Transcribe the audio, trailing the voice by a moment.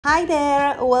Hi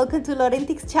there, welcome to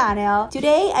Lorentix channel.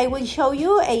 Today I will show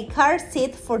you a car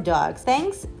seat for dogs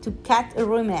thanks to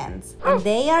CatRomance, and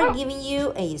they are giving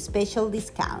you a special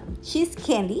discount. She's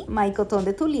Candy, my Coton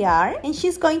de Tulear, and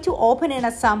she's going to open and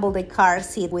assemble the car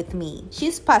seat with me.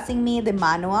 She's passing me the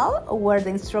manual where the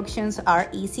instructions are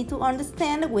easy to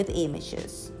understand with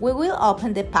images. We will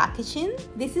open the packaging.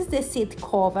 This is the seat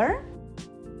cover,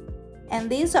 and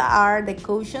these are the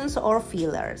cushions or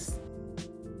fillers.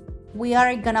 We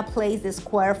are gonna place the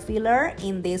square filler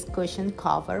in this cushion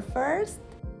cover first.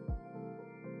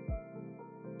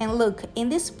 And look, in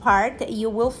this part you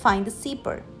will find the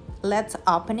zipper. Let's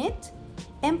open it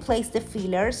and place the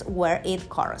fillers where it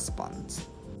corresponds.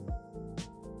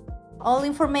 All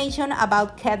information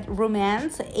about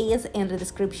CatRomance is in the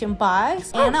description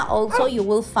box, and also you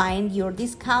will find your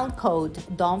discount code.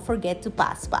 Don't forget to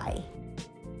pass by.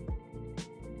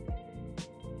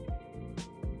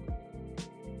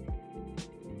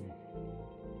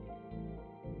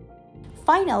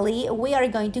 Finally, we are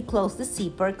going to close the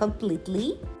zipper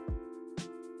completely,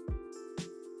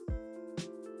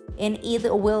 and it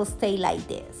will stay like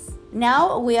this.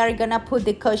 Now we are gonna put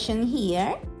the cushion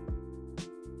here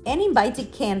and invite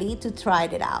Candy to try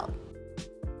it out.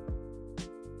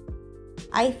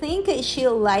 I think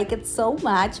she'll like it so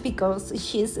much because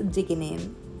she's digging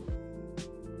in.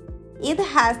 It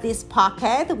has this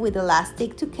pocket with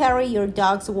elastic to carry your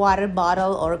dog's water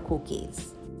bottle or cookies.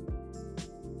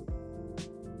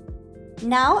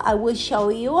 Now I will show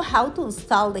you how to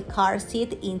install the car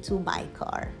seat into my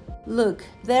car. Look,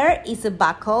 there is a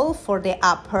buckle for the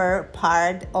upper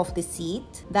part of the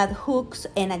seat that hooks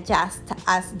and adjusts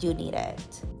as you need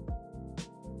it.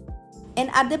 And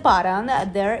at the bottom,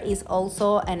 there is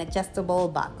also an adjustable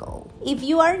buckle. If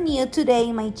you are new today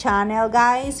in my channel,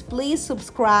 guys, please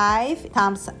subscribe,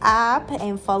 thumbs up,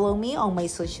 and follow me on my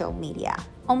social media.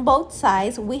 On both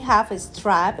sides, we have a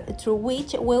strap through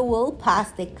which we will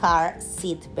pass the car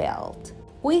seat belt.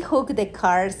 We hook the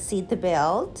car seat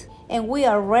belt, and we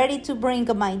are ready to bring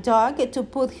my dog to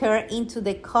put her into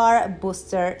the car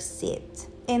booster seat.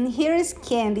 And here is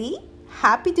Candy,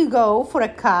 happy to go for a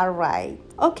car ride.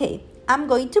 Okay, I'm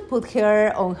going to put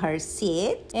her on her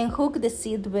seat and hook the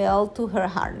seat belt to her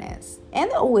harness.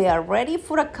 And we are ready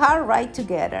for a car ride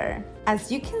together.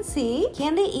 As you can see,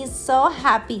 Candy is so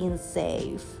happy and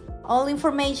safe. All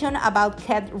information about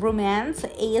CatRomance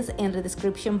is in the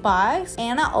description box,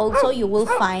 and also you will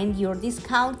find your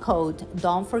discount code.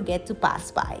 Don't forget to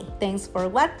pass by. Thanks for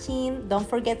watching. Don't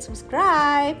forget to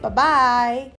subscribe. Bye-bye.